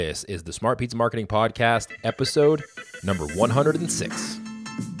This is the Smart Pizza Marketing Podcast, episode number 106.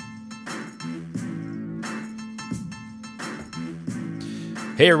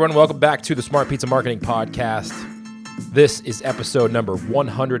 Hey everyone, welcome back to the Smart Pizza Marketing Podcast. This is episode number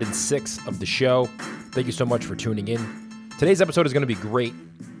 106 of the show. Thank you so much for tuning in. Today's episode is going to be great.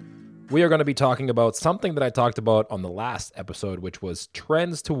 We are going to be talking about something that I talked about on the last episode, which was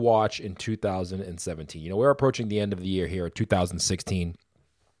trends to watch in 2017. You know, we're approaching the end of the year here at 2016.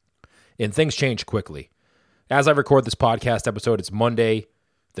 And things change quickly. As I record this podcast episode, it's Monday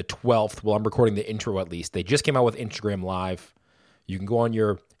the 12th. Well, I'm recording the intro at least. They just came out with Instagram Live. You can go on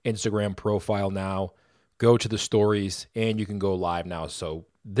your Instagram profile now, go to the stories, and you can go live now. So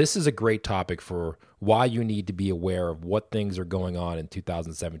this is a great topic for why you need to be aware of what things are going on in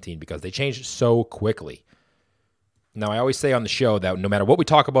 2017 because they change so quickly. Now, I always say on the show that no matter what we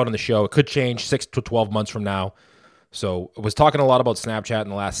talk about on the show, it could change 6 to 12 months from now. So I was talking a lot about Snapchat in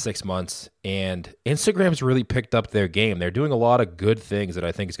the last 6 months, and Instagram's really picked up their game. They're doing a lot of good things that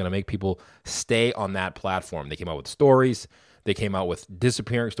I think is going to make people stay on that platform. They came out with stories. They came out with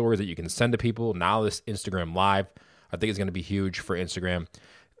disappearing stories that you can send to people. Now this Instagram Live, I think is going to be huge for Instagram.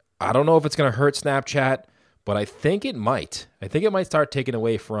 I don't know if it's going to hurt Snapchat, but I think it might. I think it might start taking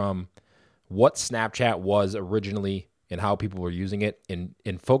away from what Snapchat was originally and how people were using it and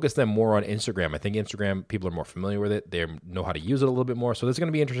focus them more on Instagram. I think Instagram, people are more familiar with it. They know how to use it a little bit more. So this is going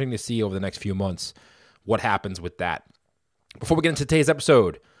to be interesting to see over the next few months what happens with that. Before we get into today's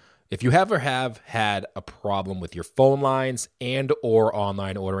episode, if you ever have had a problem with your phone lines and or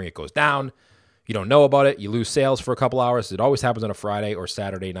online ordering, it goes down, you don't know about it, you lose sales for a couple hours. It always happens on a Friday or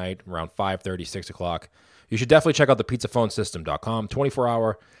Saturday night around 5:30, 6 o'clock. You should definitely check out the pizzaPhoneSystem.com,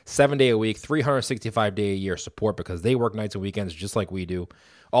 24-hour, 7-day-a-week, 365-day-a-year support because they work nights and weekends just like we do.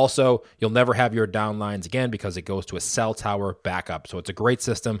 Also, you'll never have your down lines again because it goes to a cell tower backup. So it's a great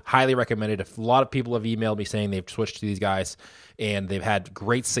system, highly recommended. A lot of people have emailed me saying they've switched to these guys and they've had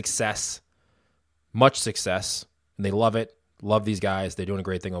great success, much success, and they love it. Love these guys. They're doing a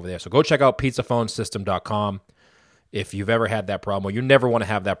great thing over there. So go check out pizzaPhoneSystem.com. If you've ever had that problem, well, you never want to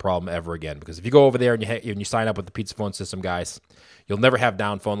have that problem ever again. Because if you go over there and you sign up with the Pizza Phone System guys, you'll never have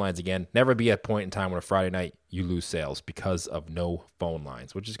down phone lines again. Never be at a point in time when a Friday night you lose sales because of no phone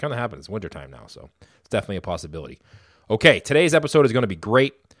lines, which is kind of happening. It's wintertime now, so it's definitely a possibility. Okay, today's episode is going to be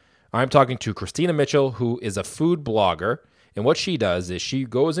great. I'm talking to Christina Mitchell, who is a food blogger. And what she does is she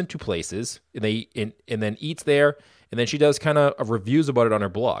goes into places and then eats there. And then she does kind of reviews about it on her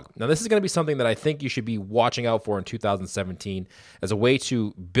blog. Now, this is going to be something that I think you should be watching out for in 2017 as a way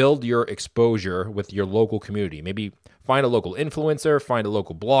to build your exposure with your local community. Maybe find a local influencer, find a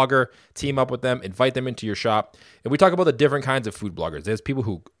local blogger, team up with them, invite them into your shop. And we talk about the different kinds of food bloggers. There's people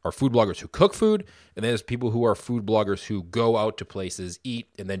who are food bloggers who cook food, and there's people who are food bloggers who go out to places, eat,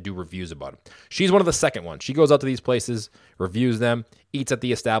 and then do reviews about them. She's one of the second ones. She goes out to these places, reviews them, eats at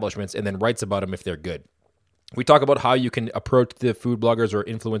the establishments, and then writes about them if they're good. We talk about how you can approach the food bloggers or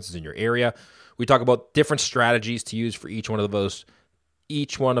influencers in your area. We talk about different strategies to use for each one of the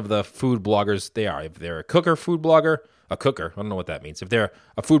food bloggers they are. If they're a food blogger, I don't know what that means. If they're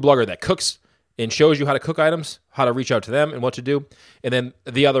a food blogger that cooks and shows you how to cook items, how to reach out to them and what to do. And then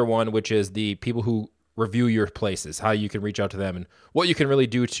the other one, which is the people who review your places, how you can reach out to them and what you can really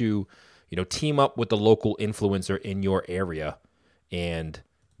do to, team up with the local influencer in your area and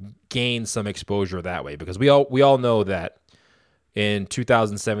gain some exposure that way, because we all know that in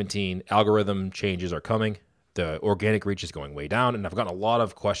 2017 algorithm changes are coming. The organic reach is going way down, and I've gotten a lot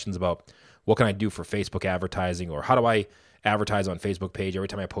of questions about what can I do for Facebook advertising, or how do I advertise on Facebook page? Every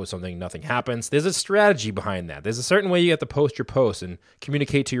time I post something, nothing happens. There's a strategy behind that. There's a certain way you have to post your posts and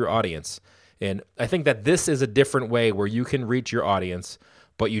communicate to your audience, and I think that this is a different way where you can reach your audience,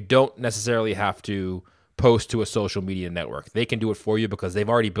 but you don't necessarily have to post to a social media network. They can do it for you because they've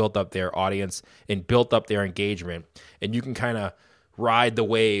already built up their audience and built up their engagement, and you can kind of ride the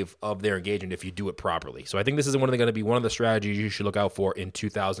wave of their engagement if you do it properly. So I think this is going to be one of the strategies you should look out for in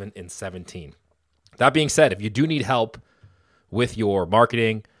 2017. That being said, if you do need help with your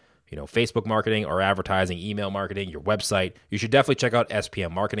marketing, Facebook marketing or advertising, email marketing, your website, you should definitely check out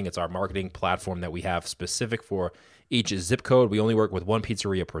SPM Marketing. It's our marketing platform that we have specific for each zip code. We only work with one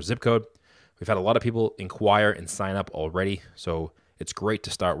pizzeria per zip code. We've had a lot of people inquire and sign up already, so it's great to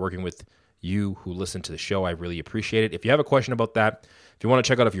start working with you who listen to the show. I really appreciate it. If you have a question about that, if you want to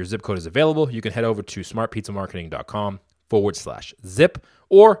check out if your zip code is available, you can head over to smartpizzamarketing.com/zip,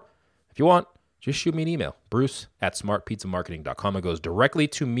 or if you want, just shoot me an email, bruce@smartpizzamarketing.com. It goes directly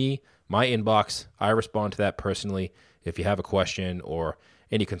to me, my inbox. I respond to that personally. If you have a question or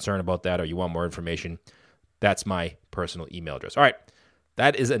any concern about that, or you want more information, that's my personal email address. All right.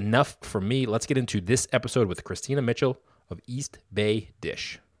 that is enough for me. Let's get into this episode with Christina Mitchell of East Bay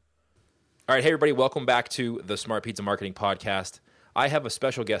Dish. All right, hey everybody, welcome back to the Smart Pizza Marketing Podcast. I have a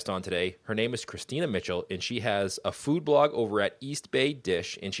special guest on today. Her name is Christina Mitchell, and she has a food blog over at East Bay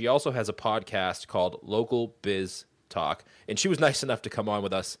Dish, and she also has a podcast called Local Biz Talk. And she was nice enough to come on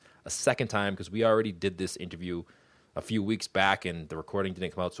with us a second time because we already did this interview a few weeks back, and the recording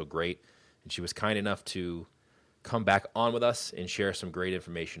didn't come out so great. And she was kind enough to come back on with us and share some great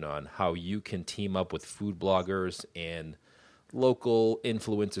information on how you can team up with food bloggers and local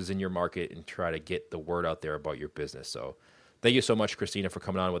influencers in your market and try to get the word out there about your business. So thank you so much, Christina, for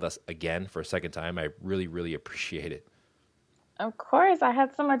coming on with us again for a second time. I really, really appreciate it. Of course. I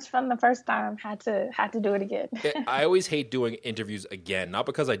had so much fun the first time. Had to do it again. I always hate doing interviews again, not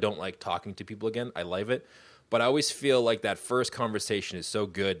because I don't like talking to people again. I love it. But I always feel like that first conversation is so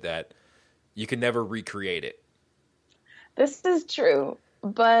good that you can never recreate it. This is true.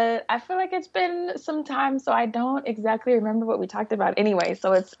 But I feel like it's been some time, so I don't exactly remember what we talked about anyway.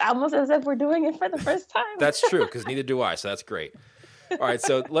 So it's almost as if we're doing it for the first time. That's true, because neither do I, so that's great. All right,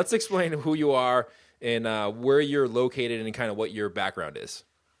 so let's explain who you are and where you're located and kind of what your background is.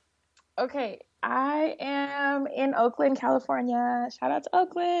 Okay, I am in Oakland, California. Shout out to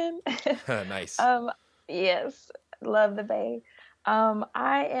Oakland. Nice. Yes, love the Bay.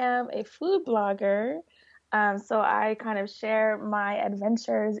 I am a food blogger. So I kind of share my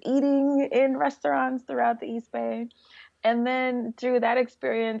adventures eating in restaurants throughout the East Bay. And then through that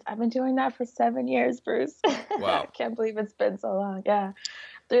experience, I've been doing that for 7 years, Bruce. Wow. I can't believe it's been so long. Yeah.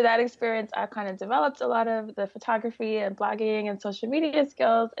 Through that experience, I've kind of developed a lot of the photography and blogging and social media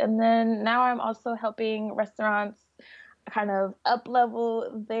skills. And then now I'm also helping restaurants kind of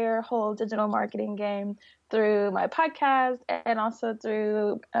up-level their whole digital marketing game through my podcast and also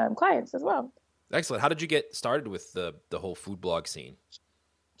through clients as well. Excellent. How did you get started with the whole food blog scene?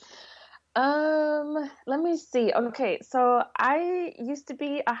 Let me see. Okay, so I used to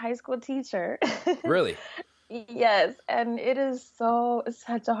be a high school teacher. Really? Yes, and it's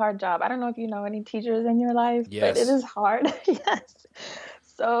such a hard job. I don't know if you know any teachers in your life, yes. But it is hard. Yes.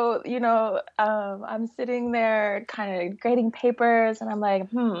 So, I'm sitting there kind of grading papers and I'm like,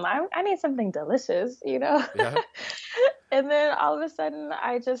 I need something delicious, Yeah. And then all of a sudden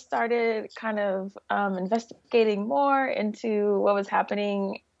I just started kind of investigating more into what was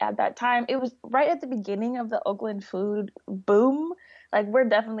happening at that time. It was right at the beginning of the Oakland food boom. Like we're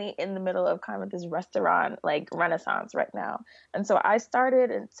definitely in the middle of kind of this restaurant like renaissance right now. And so I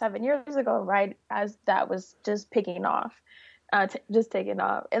started 7 years ago, right as that was just taking off. And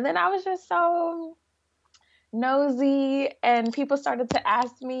then I was just so nosy and people started to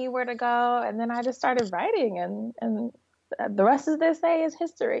ask me where to go. And then I just started writing and the rest of this day is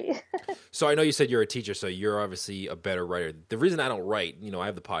history. So I know you said you're a teacher, so you're obviously a better writer. The reason I don't write, I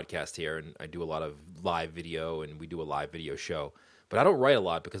have the podcast here and I do a lot of live video and we do a live video show, but I don't write a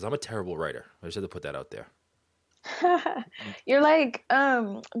lot because I'm a terrible writer. I just had to put that out there. You're like,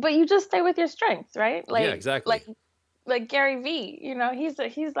 but you just stay with your strengths, right? Like, yeah, exactly. Like Gary Vee,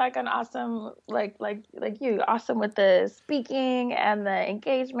 he's like an awesome, like you, awesome with the speaking and the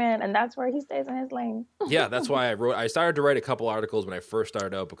engagement, and that's where he stays in his lane. Yeah, that's why I started to write a couple articles when I first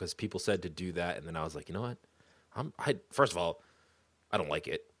started out because people said to do that, and then I was like, you know what? First of all, I don't like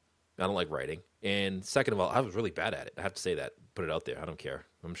it. I don't like writing, and second of all, I was really bad at it. I have to say that. Put it out there. I don't care.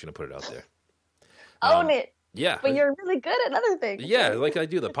 I'm just gonna put it out there. Own it. Yeah, but you're really good at other things. Yeah, like I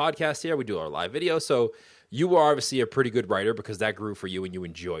do the podcast here. We do our live video, so. You were obviously a pretty good writer because that grew for you and you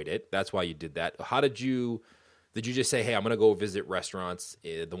enjoyed it. That's why you did that. How did you just say, hey, I'm going to go visit restaurants,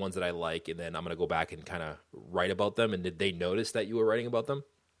 the ones that I like, and then I'm going to go back and kind of write about them? And did they notice that you were writing about them?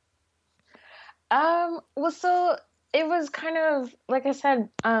 Well, so it was kind of, like I said,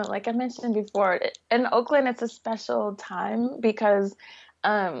 like I mentioned before, in Oakland, it's a special time because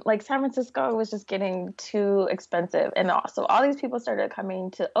like San Francisco was just getting too expensive. And also all these people started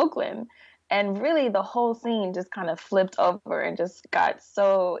coming to Oakland. And really the whole scene just kind of flipped over and just got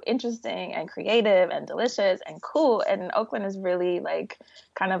so interesting and creative and delicious and cool. And Oakland is really like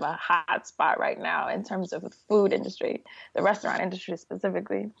kind of a hot spot right now in terms of the food industry, the restaurant industry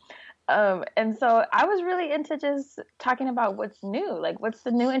specifically. And so I was really into just talking about what's new, like what's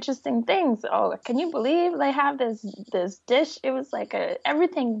the new interesting things. Oh, can you believe they have this dish? It was like a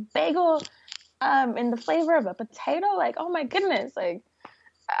everything bagel in the flavor of a potato. Like, oh my goodness, like.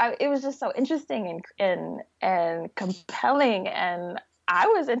 It was just so interesting and compelling, and I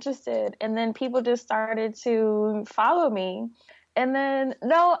was interested. And then people just started to follow me. And then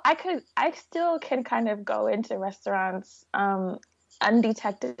I still can kind of go into restaurants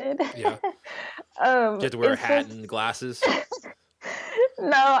undetected. Yeah. You have to wear a hat and glasses.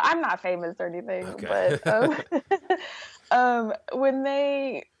 No, I'm not famous or anything, Okay. but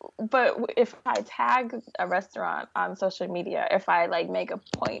but if I tag a restaurant on social media, if I like make a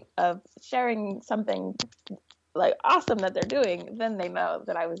point of sharing something like awesome that they're doing, then they know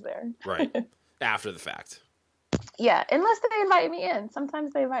that I was there. Right. After the fact. Yeah, unless they invite me in.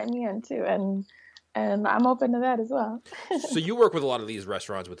 Sometimes they invite me in too, and I'm open to that as well. So you work with a lot of these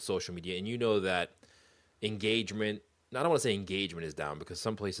restaurants with social media, and you know that engagement, I don't want to say engagement is down because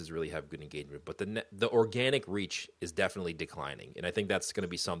some places really have good engagement, but the organic reach is definitely declining. And I think that's going to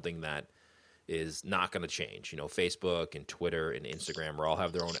be something that is not going to change. You know, Facebook and Twitter and Instagram all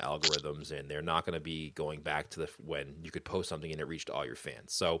have their own algorithms, and they're not going to be going back to when you could post something and it reached all your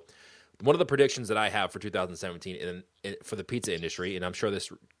fans. So one of the predictions that I have for 2017 for the pizza industry, and I'm sure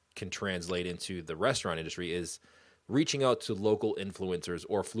this can translate into the restaurant industry, is reaching out to local influencers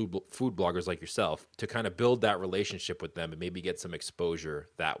or food bloggers like yourself to kind of build that relationship with them and maybe get some exposure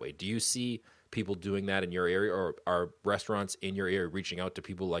that way. Do you see people doing that in your area, or are restaurants in your area reaching out to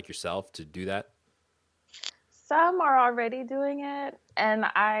people like yourself to do that? Some are already doing it, and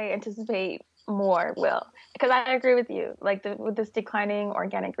I anticipate more will. Because I agree with you. Like with this declining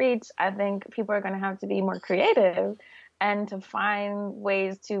organic reach, I think people are going to have to be more creative and to find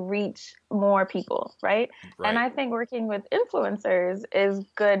ways to reach more people, right? And I think working with influencers is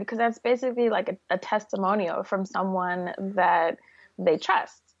good because that's basically like a testimonial from someone that they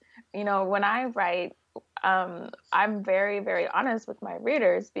trust. You know, when I write, I'm very, very honest with my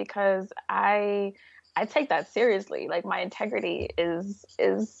readers because I take that seriously. Like my integrity is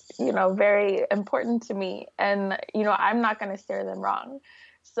very important to me, and I'm not going to steer them wrong.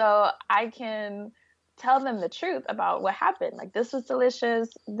 So I can tell them the truth about what happened. Like, this was delicious.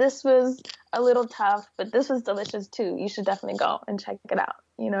 This was a little tough, but this was delicious too. You should definitely go and check it out.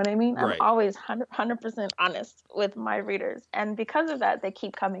 You know what I mean? Right. I'm always 100% honest with my readers. And because of that, they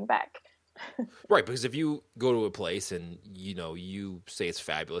keep coming back. Right, because if you go to a place and you say it's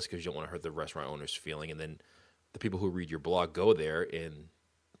fabulous because you don't want to hurt the restaurant owner's feeling, and then the people who read your blog go there and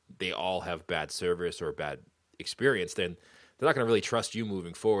they all have bad service or bad experience, then they're not going to really trust you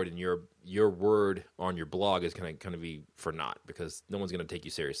moving forward, and your word on your blog is going to kind of be for naught because no one's going to take you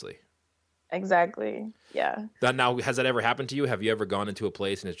seriously. Exactly. Yeah. Now, has that ever happened to you? Have you ever gone into a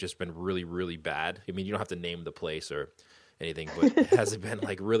place and it's just been really, really bad? I mean, you don't have to name the place or anything, but has it been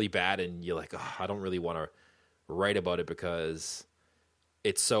like really bad and you're like, oh, I don't really want to write about it because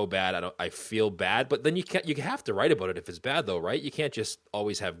it's so bad. I feel bad, but then you have to write about it if it's bad though, right? You can't just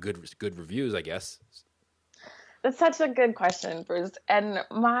always have good reviews, I guess. That's such a good question, Bruce. And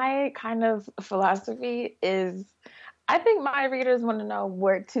my kind of philosophy is, I think my readers want to know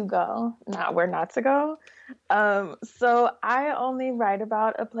where to go, not where not to go. So I only write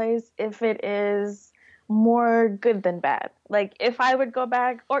about a place if it is more good than bad. Like if I would go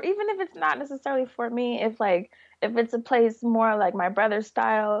back, or even if it's not necessarily for me, if it's a place more like my brother's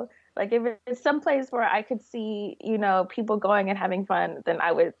style, like if it's some place where I could see, people going and having fun, then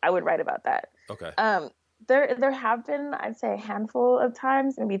I would write about that. Okay. There have been, I'd say, a handful of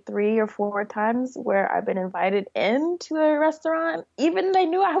times, maybe 3 or 4 times, where I've been invited into a restaurant, even they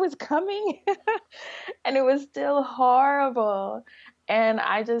knew I was coming, and it was still horrible. And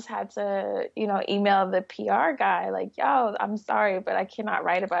I just had to, email the PR guy, like, yo, I'm sorry, but I cannot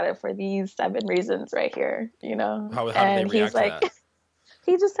write about it for these 7 reasons right here, How did they react to that?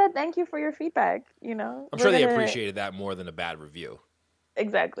 He just said, thank you for your feedback, I'm sure they appreciated that more than a bad review.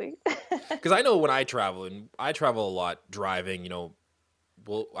 Exactly. Because I know when I travel, and I travel a lot driving,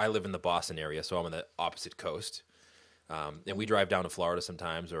 I live in the Boston area, so I'm on the opposite coast. And we drive down to Florida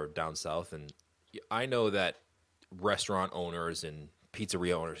sometimes or down south. And I know that restaurant owners and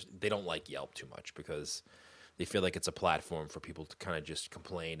pizzeria owners, they don't like Yelp too much because they feel like it's a platform for people to kind of just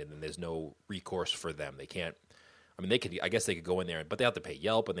complain, and then there's no recourse for them. They can't. I mean, I guess they could go in there, but they have to pay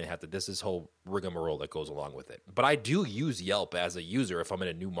Yelp, and they have to, this whole rigmarole that goes along with it. But I do use Yelp as a user if I'm in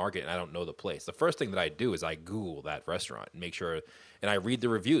a new market and I don't know the place. The first thing that I do is I Google that restaurant and make sure, and I read the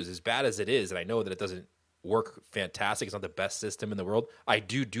reviews. As bad as it is, and I know that it doesn't work fantastic, it's not the best system in the world, I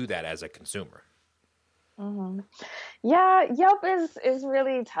do that as a consumer. Mm-hmm. Yeah, Yelp is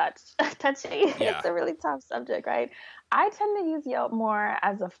really touchy. Yeah. It's a really tough subject, right? I tend to use Yelp more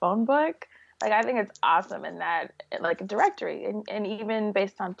as a phone book. Like, I think it's awesome in that, like, a directory, and even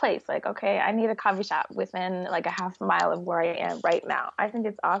based on place. Like, okay, I need a coffee shop within, like, a half mile of where I am right now. I think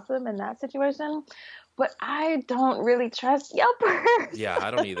it's awesome in that situation. But I don't really trust Yelpers. Yeah, I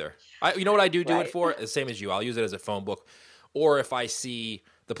don't either. You know what I do Right. it for? The same as you. I'll use it as a phone book. Or if I see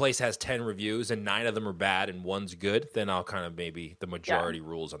the place has 10 reviews and 9 of them are bad and one's good, then I'll kind of maybe the majority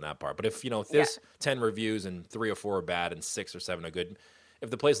rules on that part. But if there's 10 reviews and 3 or 4 are bad and 6 or 7 are good, if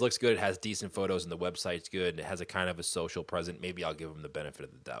the place looks good, it has decent photos, and the website's good, and it has a kind of a social present, maybe I'll give them the benefit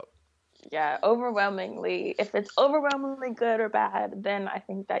of the doubt. Yeah, overwhelmingly. If it's overwhelmingly good or bad, then I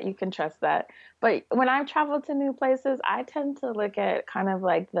think that you can trust that. But when I travel to new places, I tend to look at kind of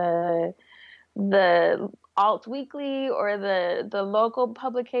like the alt weekly or the local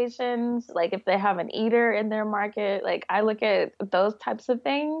publications, like if they have an eater in their market. Like I look at those types of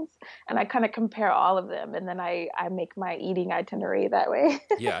things and I kind of compare all of them, and then I make my eating itinerary that way.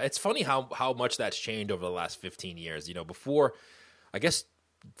 Yeah, it's funny how much that's changed over the last 15 years. Before, I guess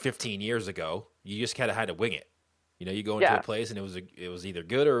 15 years ago, you just kind of had to wing it. You go into a place and it was either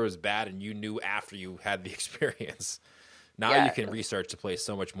good or it was bad, and you knew after you had the experience. Now you can research the place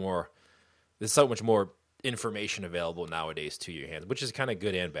so much more. There's so much more information available nowadays to your hands, which is kind of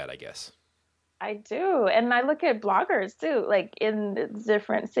good and bad, I guess. I do. And I look at bloggers too, like in the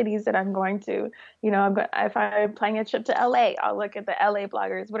different cities that I'm going to. If I'm planning a trip to LA, I'll look at the LA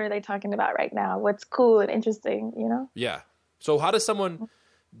bloggers. What are they talking about right now? What's cool and interesting, Yeah. So how does someone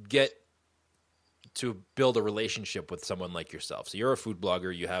get to build a relationship with someone like yourself? So you're a food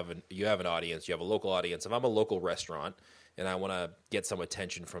blogger, you have an audience, you have a local audience. If I'm a local restaurant and I want to get some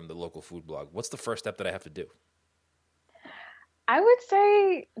attention from the local food blog, what's the first step that I have to do? I would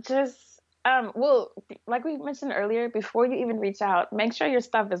say just, like we mentioned earlier, before you even reach out, make sure your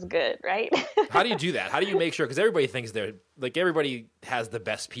stuff is good, right? How do you do that? How do you make sure? Because everybody thinks everybody has the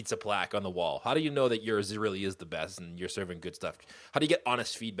best pizza plaque on the wall. How do you know that yours really is the best and you're serving good stuff? How do you get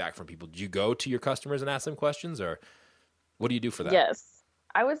honest feedback from people? Do you go to your customers and ask them questions, or what do you do for that? Yes.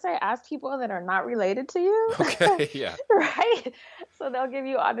 I would say ask people that are not related to you. Okay, yeah. Right? So they'll give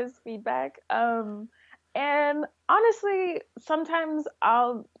you honest feedback. And honestly, sometimes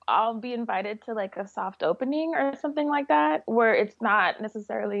I'll be invited to like a soft opening or something like that, where it's not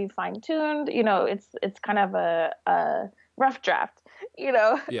necessarily fine-tuned. It's kind of a rough draft,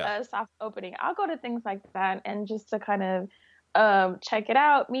 a soft opening. I'll go to things like that, and just to kind of check it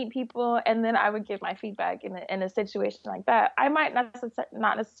out, meet people, and then I would give my feedback in a situation like that. I might not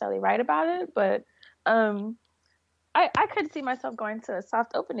necessarily write about it, but I could see myself going to a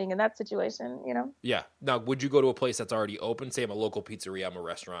soft opening in that situation, Yeah. Now, would you go to a place that's already open? Say I'm a local pizzeria, I'm a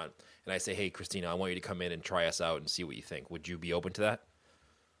restaurant, and I say, hey, Christina, I want you to come in and try us out and see what you think. Would you be open to that?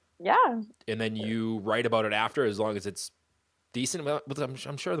 Yeah. And then you write about it after, as long as it's decent. Well,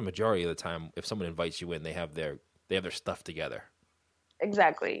 I'm sure the majority of the time, if someone invites you in, they have their stuff together.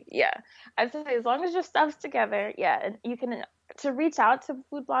 Exactly. Yeah. I'd say as long as your stuff's together, and you can, to reach out to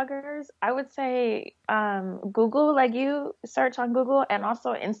food bloggers, I would say Google, like you search on Google, and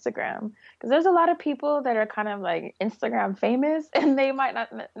also Instagram, because there's a lot of people that are kind of like Instagram famous, and they might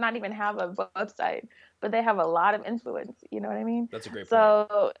not even have a website, but they have a lot of influence. You know what I mean? That's a great point.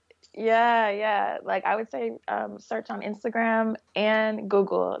 So yeah. Like I would say search on Instagram and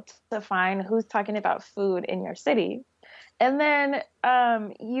Google to find who's talking about food in your city. And then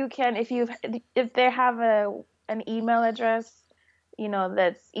you can, if they have an email address,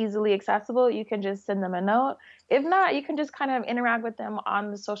 that's easily accessible, you can just send them a note. If not, you can just kind of interact with them on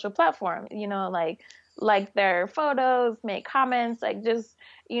the social platform, like their photos, make comments, like just,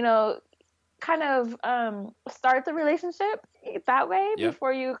 kind of start the relationship that way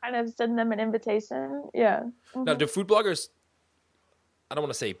before you kind of send them an invitation. Yeah. Mm-hmm. Now, do food bloggers, I don't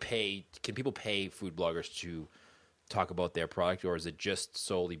want to say pay, can people pay food bloggers to talk about their product, or is it just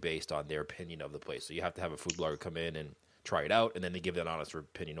solely based on their opinion of the place? So you have to have a food blogger come in and try it out, and then they give an honest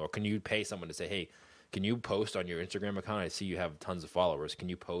opinion. Or can you pay someone to say, hey, can you post on your Instagram account? I see you have tons of followers. Can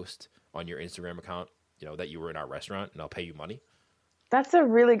you post on your Instagram account, that you were in our restaurant, and I'll pay you money? That's a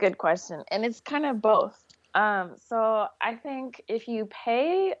really good question, and it's kind of both. So I think if you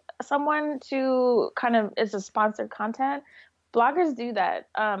pay someone to kind of, it's a sponsored content, bloggers do that.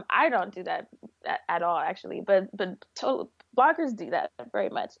 I don't do that at all, actually, but bloggers do that very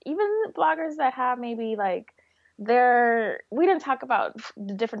much. Even bloggers that have maybe like we didn't talk about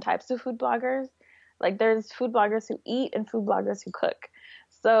the different types of food bloggers. Like there's food bloggers who eat and food bloggers who cook.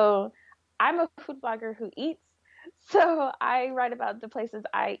 So I'm a food blogger who eats. So I write about the places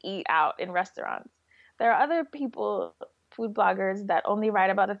I eat out in restaurants. There are other people, food bloggers, that only write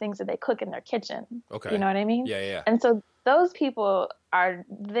about the things that they cook in their kitchen. Okay. You know what I mean? Yeah. And so those people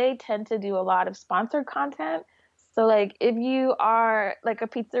they tend to do a lot of sponsored content. So like if you are like a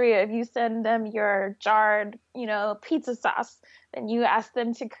pizzeria, if you send them your jarred, pizza sauce, then you ask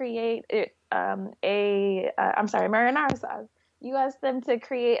them to create marinara sauce. You ask them to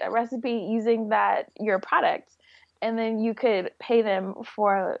create a recipe using your product, and then you could pay them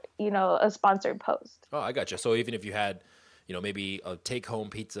for, a sponsored post. Oh, I gotcha. So even if you had, maybe take-home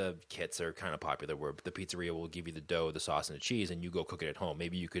pizza kits are kind of popular where the pizzeria will give you the dough, the sauce, and the cheese, and you go cook it at home.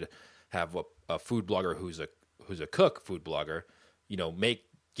 Maybe you could have a food blogger who's a cook food blogger,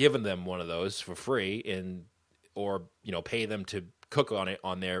 giving them one of those for free or pay them to cook on it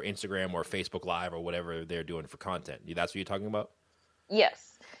on their Instagram or Facebook Live or whatever they're doing for content. That's what you're talking about?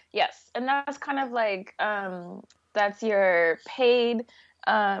 Yes. And that's kind of like, that's your paid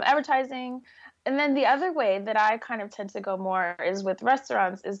advertising. And then the other way that I kind of tend to go more is with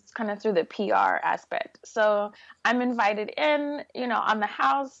restaurants is kind of through the PR aspect. So I'm invited in, on the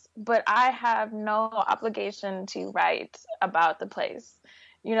house, but I have no obligation to write about the place,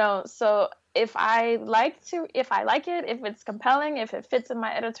 so if I like it, if it's compelling, if it fits in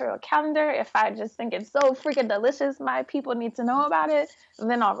my editorial calendar, if I just think it's so freaking delicious, my people need to know about it,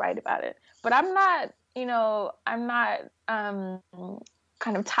 then I'll write about it. But I'm not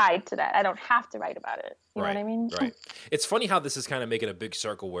kind of tied to that. I don't have to write about it. You know what I mean? Right. It's funny how this is kind of making a big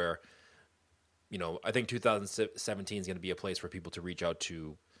circle where, I think 2017 is going to be a place for people to reach out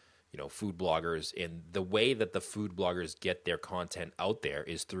to, food bloggers. And the way that the food bloggers get their content out there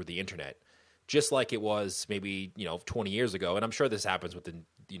is through the internet, just like it was maybe, 20 years ago. And I'm sure this happens with in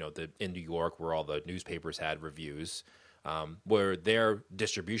New York where all the newspapers had reviews, where their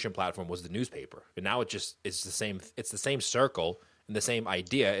distribution platform was the newspaper. And now it's the same circle. And the same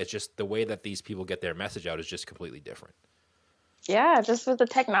idea, it's just the way that these people get their message out is just completely different. Yeah, just with the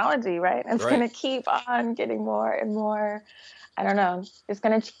technology, right? It's going to keep on getting more and more, I don't know, it's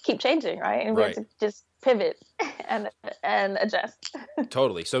going to keep changing, right? And we have to just pivot and adjust.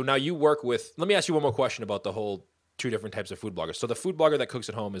 Totally. So now you work with, let me ask you one more question about the whole two different types of food bloggers. So the food blogger that cooks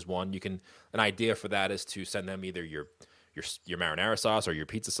at home is one. An idea for that is to send them either your marinara sauce or your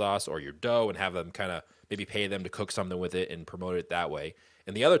pizza sauce or your dough and have them kind of maybe pay them to cook something with it and promote it that way.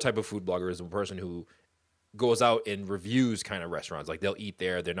 And the other type of food blogger is a person who goes out and reviews kind of restaurants. Like they'll eat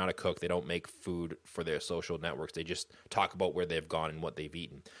there. They're not a cook. They don't make food for their social networks. They just talk about where they've gone and what they've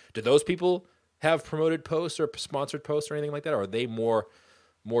eaten. Do those people have promoted posts or sponsored posts or anything like that? Or are they more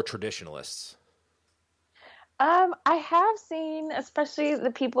traditionalists? I have seen, especially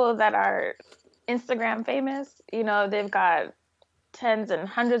the people that are Instagram famous, they've got tens and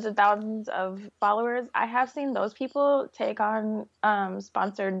hundreds of thousands of followers. I have seen those people take on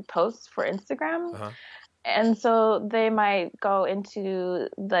sponsored posts for Instagram. Uh-huh. And so they might go into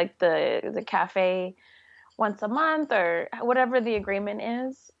like the cafe once a month or whatever the agreement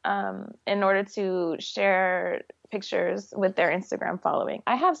is, in order to share pictures with their Instagram following.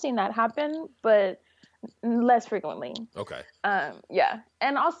 I have seen that happen, but less frequently. Okay. Yeah.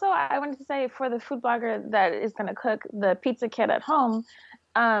 And also I wanted to say for the food blogger that is going to cook the pizza kit at home,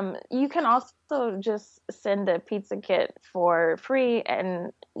 you can also just send a pizza kit for free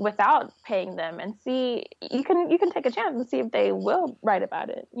and without paying them and see, you can take a chance and see if they will write about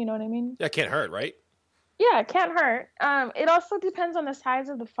it. You know what I mean? Yeah, it can't hurt, right? Yeah, it can't hurt. It also depends on the size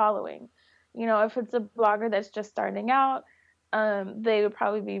of the following. If it's a blogger that's just starting out, they would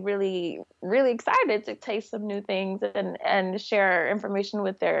probably be really, really excited to taste some new things and share information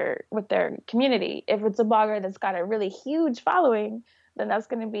with their community. If it's a blogger that's got a really huge following, then that's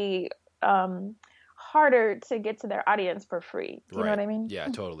going to be harder to get to their audience for free. You know what I mean? Yeah,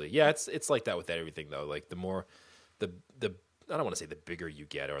 totally. Yeah, it's like that with everything though. Like the more the I don't want to say the bigger you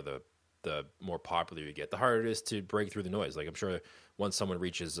get or the more popular you get, the harder it is to break through the noise. Like I'm sure once someone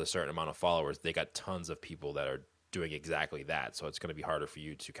reaches a certain amount of followers, they got tons of people that are doing exactly that. So it's going to be harder for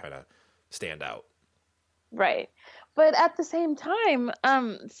you to kind of stand out. Right. But at the same time,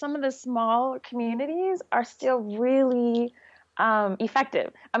 some of the small communities are still really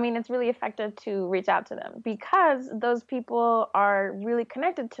effective. I mean, it's really effective to reach out to them because those people are really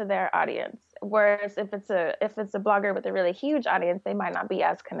connected to their audience. Whereas if it's a blogger with a really huge audience, they might not be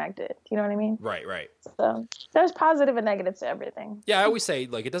as connected. Do you know what I mean? Right. So there's positive and negatives to everything. Yeah, I always say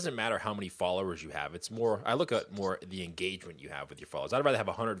like it doesn't matter how many followers you have. It's more I look at more the engagement you have with your followers. I'd rather have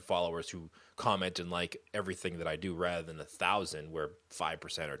 100 followers who comment and like everything that I do rather than 1,000 where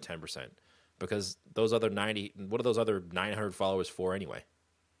 5% or 10%. Because those other 90, what are those other 900 followers for anyway?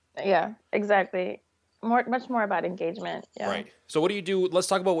 Yeah, exactly. Much more about engagement. Yeah. Right. So what do you do? Let's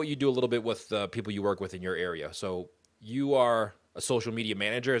talk about what you do a little bit with the people you work with in your area. So you are a social media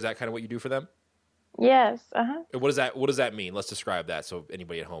manager. Is that kind of what you do for them? Yes. Uh-huh. What does that mean? Let's describe that so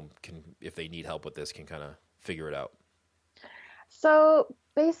anybody at home can, if they need help with this, can kind of figure it out. So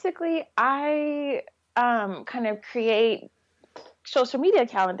basically I kind of create social media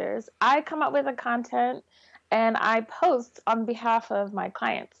calendars. I come up with the content and I post on behalf of my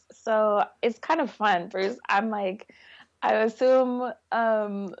clients. So it's kind of fun, Bruce. I'm like, I assume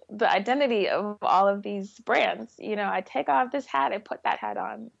the identity of all of these brands. I take off this hat, I put that hat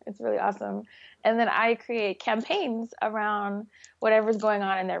on. It's really awesome. And then I create campaigns around whatever's going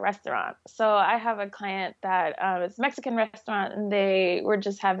on in their restaurant. So I have a client that it's a Mexican restaurant, and they were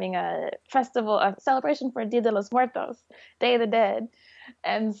just having a festival, a celebration for Dia de los Muertos, Day of the Dead.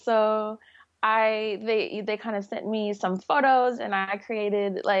 And so they kind of sent me some photos, and I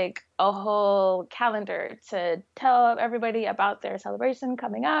created like a whole calendar to tell everybody about their celebration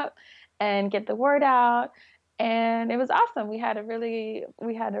coming up and get the word out. And it was awesome. We had a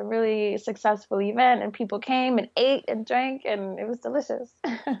really successful event, and people came and ate and drank, and it was delicious.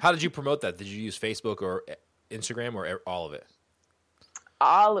 How did you promote that? Did you use Facebook or Instagram or all of it?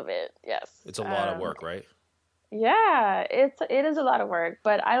 All of it, yes. It's a lot of work, right? Yeah, it is a lot of work,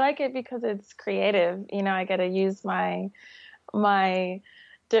 but I like it because it's creative. I get to use my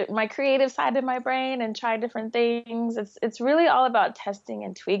creative side of my brain and try different things. It's really all about testing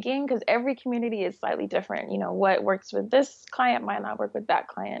and tweaking, because every community is slightly different. What works with this client might not work with that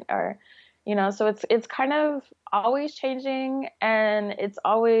client, or so it's kind of always changing, and it's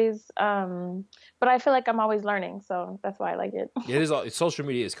always but I feel like I'm always learning, so that's why I like it. It is. Social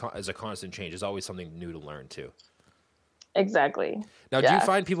media is a constant change. There's always something new to learn too. Exactly. Now, do you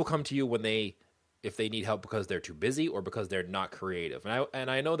find people come to you if they need help because they're too busy or because they're not creative? And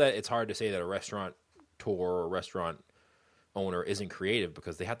I know that it's hard to say that a restaurant tour or restaurant owner isn't creative,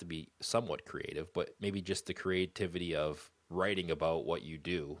 because they have to be somewhat creative, but maybe just the creativity of writing about what you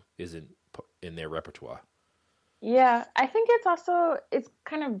do isn't in their repertoire. Yeah, I think it's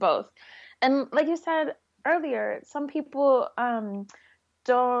kind of both. And like you said earlier, some people aren't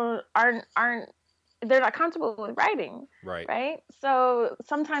they're not comfortable with writing. Right? So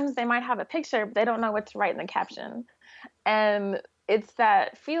sometimes they might have a picture, but they don't know what to write in the caption. And it's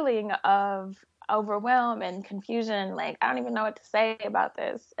that feeling of overwhelm and confusion, like, I don't even know what to say about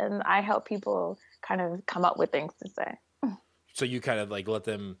this. And I help people kind of come up with things to say. So you kind of like let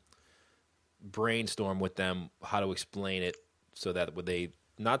them brainstorm with them how to explain it, so that they,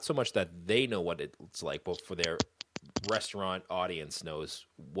 not so much that they know what it's like, but for their restaurant audience knows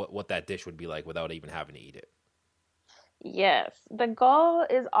what that dish would be like without even having to eat it. Yes. The goal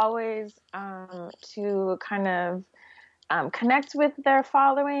is always to kind of connect with their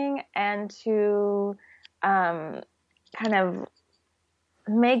following, and to kind of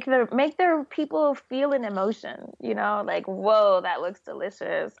make their people feel an emotion, like, whoa, that looks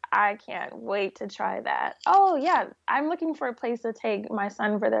delicious. I can't wait to try that. Oh yeah, I'm looking for a place to take my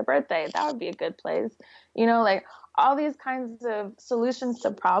son for their birthday. That would be a good place. Like all these kinds of solutions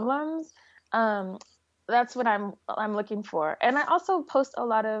to problems. That's what I'm looking for. And I also post a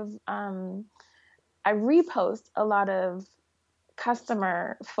lot of I repost a lot of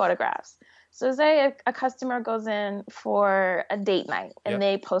customer photographs. So say a customer goes in for a date night, and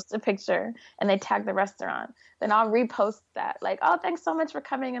they post a picture and they tag the restaurant, then I'll repost that, like, oh, thanks so much for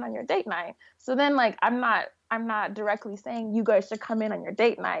coming in on your date night. So then, like, I'm not directly saying you guys should come in on your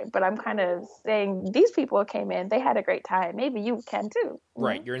date night, but I'm kind of saying these people came in, they had a great time, maybe you can too.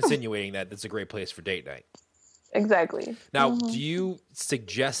 Right. You're insinuating that it's a great place for date night. Exactly. Now, do you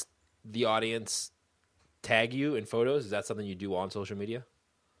suggest the audience tag you in photos? Is that something you do on social media?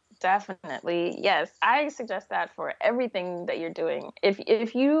 Definitely. Yes. I suggest that for everything that you're doing.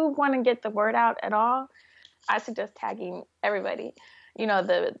 If you want to get the word out at all, I suggest tagging everybody.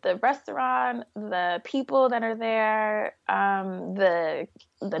 The restaurant, the people that are there, the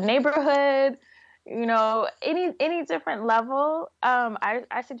neighborhood, any different level.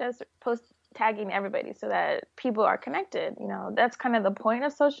 I suggest tagging everybody so that people are connected. That's kind of the point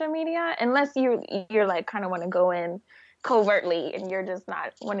of social media, unless you're like kind of want to go in covertly and you're just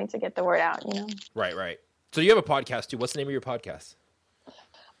not wanting to get the word out, Right. So you have a podcast too. What's the name of your podcast?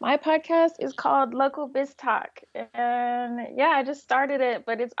 My podcast is called Local Biz Talk, and yeah, I just started it,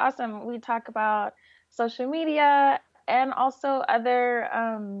 but it's awesome. We talk about social media and also other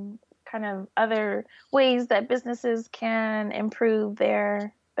kind of other ways that businesses can improve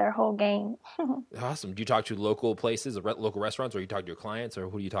their whole game. Awesome. Do you talk to local places, local restaurants, or you talk to your clients, or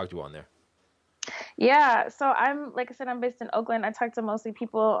who do you talk to on there? Yeah, so like I said, I'm based in Oakland. I talk to mostly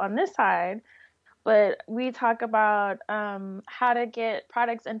people on this side, but we talk about how to get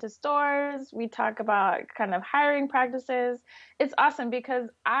products into stores. We talk about kind of hiring practices. It's awesome because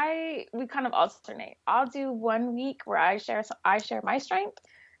we kind of alternate. I'll do 1 week where I share my strength,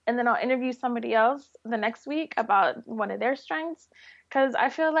 and then I'll interview somebody else the next week about one of their strengths. Because I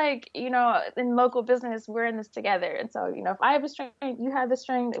feel like, in local business, we're in this together. And so, if I have a strength, you have a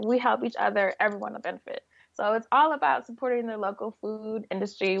strength, we help each other, everyone will benefit. So it's all about supporting the local food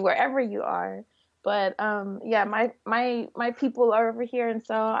industry wherever you are. But yeah, my people are over here, and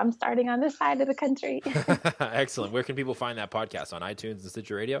so I'm starting on this side of the country. Excellent. Where can people find that podcast? On iTunes and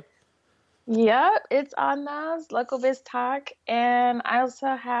Stitcher Radio? Yep, it's on those Local Biz Talk, and I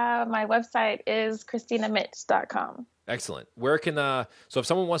also have my website is christinamitch.com. Excellent. Where can so if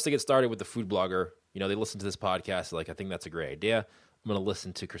someone wants to get started with the food blogger, they listen to this podcast, like I think that's a great idea. I'm going to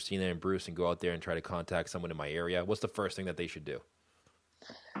listen to Christina and Bruce and go out there and try to contact someone in my area. What's the first thing that they should do?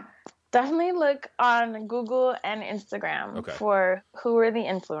 Definitely look on Google and Instagram for who are the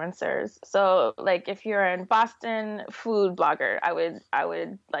influencers. So like if you're a Boston food blogger, I would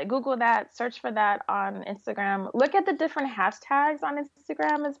like Google that, search for that on Instagram. Look at the different hashtags on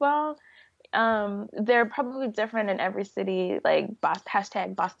Instagram as well. They're probably different in every city, like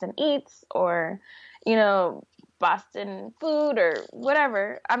hashtag Boston Eats or, Boston food or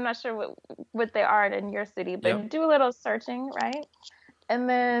whatever. I'm not sure what they are in your city, but do a little searching, right? And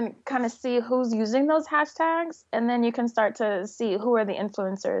then kind of see who's using those hashtags. And then you can start to see who are the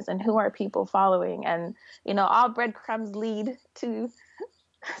influencers and who are people following. And, all breadcrumbs lead to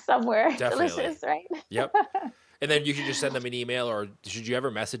somewhere delicious, right? Yep. And then you should just send them an email, or should you ever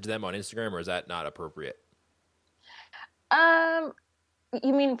message them on Instagram, or is that not appropriate?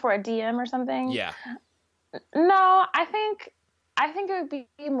 You mean for a DM or something? Yeah. No, I think it would be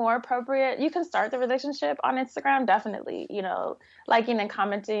more appropriate. You can start the relationship on Instagram, definitely, liking and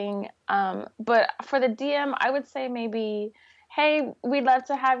commenting. But for the DM, I would say maybe, hey, we'd love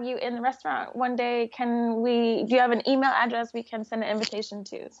to have you in the restaurant one day. Do you have an email address we can send an invitation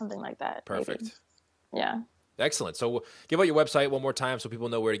to? Something like that. Perfect. Maybe. Yeah. Excellent. So give out your website one more time so people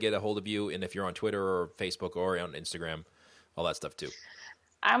know where to get a hold of you. And if you're on Twitter or Facebook or on Instagram, all that stuff too.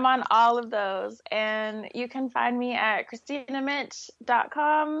 I'm on all of those, and you can find me at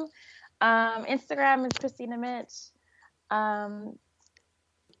christinamitch.com. Instagram is Christina Mitch. No,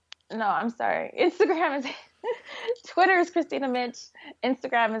 I'm sorry. Twitter is Christina Mitch.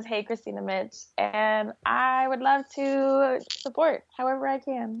 Instagram is Hey Christina Mitch. And I would love to support however I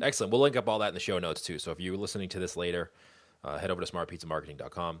can. Excellent. We'll link up all that in the show notes too. So if you're listening to this later, head over to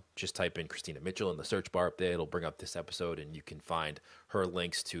smartpizzamarketing.com. Just type in Christina Mitchell in the search bar up there. It'll bring up this episode, and you can find her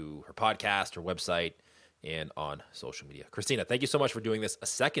links to her podcast, her website, and on social media. Christina, thank you so much for doing this a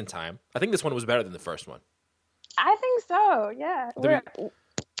second time. I think this one was better than the first one. I think so, yeah.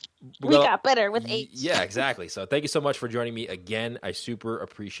 We got better with H. Yeah, exactly. So thank you so much for joining me again. I super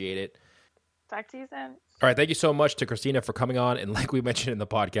appreciate it. Talk to you soon. All right, thank you so much to Christina for coming on. And like we mentioned in the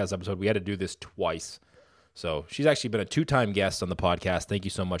podcast episode, we had to do this twice. So she's actually been a 2-time guest on the podcast. Thank you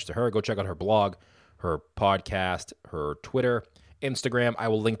so much to her. Go check out her blog, her podcast, her Twitter, Instagram. I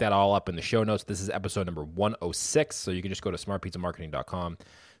will link that all up in the show notes. This is episode number 106. So you can just go to smartpizzamarketing.com,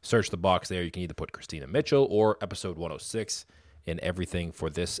 search the box there. You can either put Christina Mitchell or episode 106, and everything for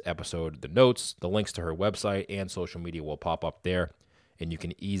this episode, the notes, the links to her website and social media will pop up there, and you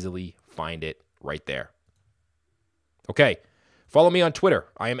can easily find it right there. Okay, follow me on Twitter.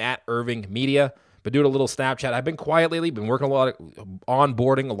 I am at Irving Media. Been doing a little Snapchat. I've been quiet lately. Been working a lot of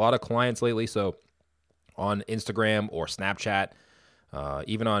onboarding a lot of clients lately. So on Instagram or Snapchat,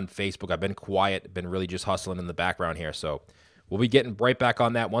 even on Facebook, I've been quiet. Been really just hustling in the background here. So we'll be getting right back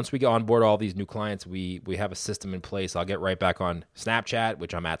on that. Once we onboard all these new clients, we have a system in place. I'll get right back on Snapchat,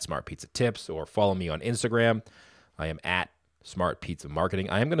 which I'm at Smart Pizza Tips, or follow me on Instagram. I am at Smart Pizza Marketing.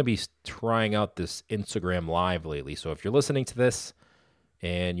 I am going to be trying out this Instagram Live lately. So if you're listening to this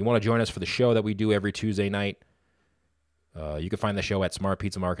and you want to join us for the show that we do every Tuesday night, you can find the show at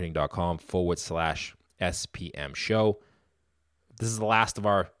smartpizzamarketing.com/SPM show. This is the last of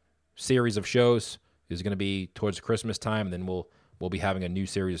our series of shows. This is going to be towards Christmas time, and then we'll be having a new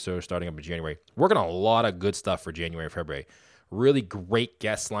series of shows starting up in January. Working on a lot of good stuff for January and February. Really great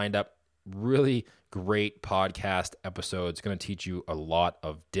guests lined up. Really great podcast episodes. Going to teach you a lot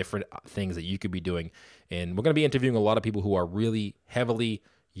of different things that you could be doing. And we're going to be interviewing a lot of people who are really heavily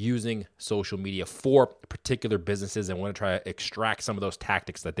using social media for particular businesses, and want to try to extract some of those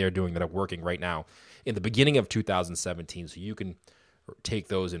tactics that they're doing that are working right now in the beginning of 2017, so you can take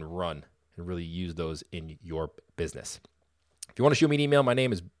those and run and really use those in your business. If you want to shoot me an email, my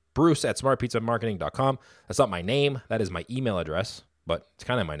name is Bruce at smartpizzamarketing.com. That's not my name. That is my email address, but it's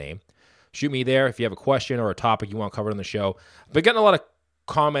kind of my name. Shoot me there if you have a question or a topic you want covered on the show. I've been getting a lot of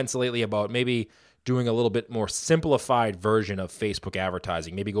comments lately about maybe doing a little bit more simplified version of Facebook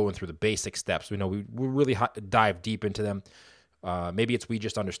advertising, maybe going through the basic steps. We know we really dive deep into them. Maybe we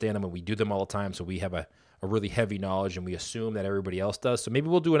just understand them and we do them all the time, so we have a really heavy knowledge and we assume that everybody else does. So maybe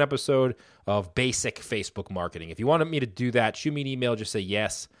we'll do an episode of basic Facebook marketing. If you wanted me to do that, shoot me an email. Just say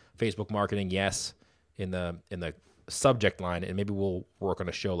yes, Facebook marketing, yes, in the subject line, and maybe we'll work on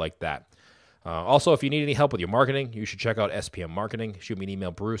a show like that. Also, if you need any help with your marketing, you should check out SPM Marketing. Shoot me an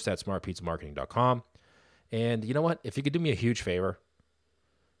email, bruce@smartpizzamarketing.com. And you know what? If you could do me a huge favor,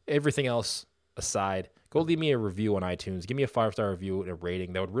 everything else aside, go leave me a review on iTunes. Give me a 5-star review and a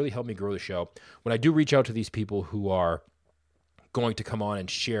rating. That would really help me grow the show. When I do reach out to these people who are going to come on and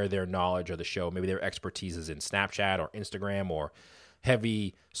share their knowledge of the show, maybe their expertise is in Snapchat or Instagram or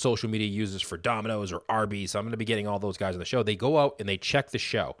heavy social media users for Domino's or Arby's. So I'm going to be getting all those guys on the show. They go out and they check the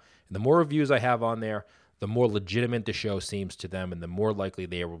show. And the more reviews I have on there, the more legitimate the show seems to them, and the more likely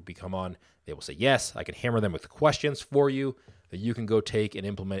they will come on. They will say, yes, I can hammer them with questions for you that you can go take and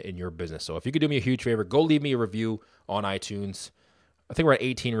implement in your business. So if you could do me a huge favor, go leave me a review on iTunes. I think we're at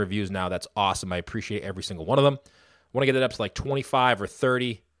 18 reviews now. That's awesome. I appreciate every single one of them. I want to get it up to like 25 or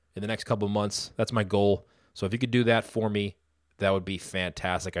 30 in the next couple of months. That's my goal. So if you could do that for me, that would be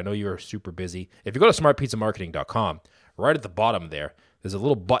fantastic. I know you're super busy. If you go to smartpizzamarketing.com, right at the bottom there's a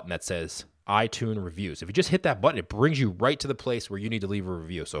little button that says iTunes reviews. If you just hit that button, it brings you right to the place where you need to leave a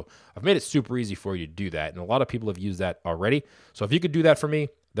review. So I've made it super easy for you to do that, and a lot of people have used that already. So if you could do that for me,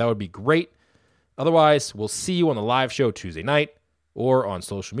 that would be great. Otherwise, we'll see you on the live show Tuesday night or on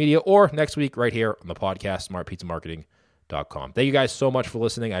social media or next week right here on the podcast, smartpizzamarketing.com. Thank you guys so much for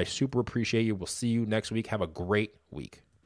listening. I super appreciate you. We'll see you next week. Have a great week.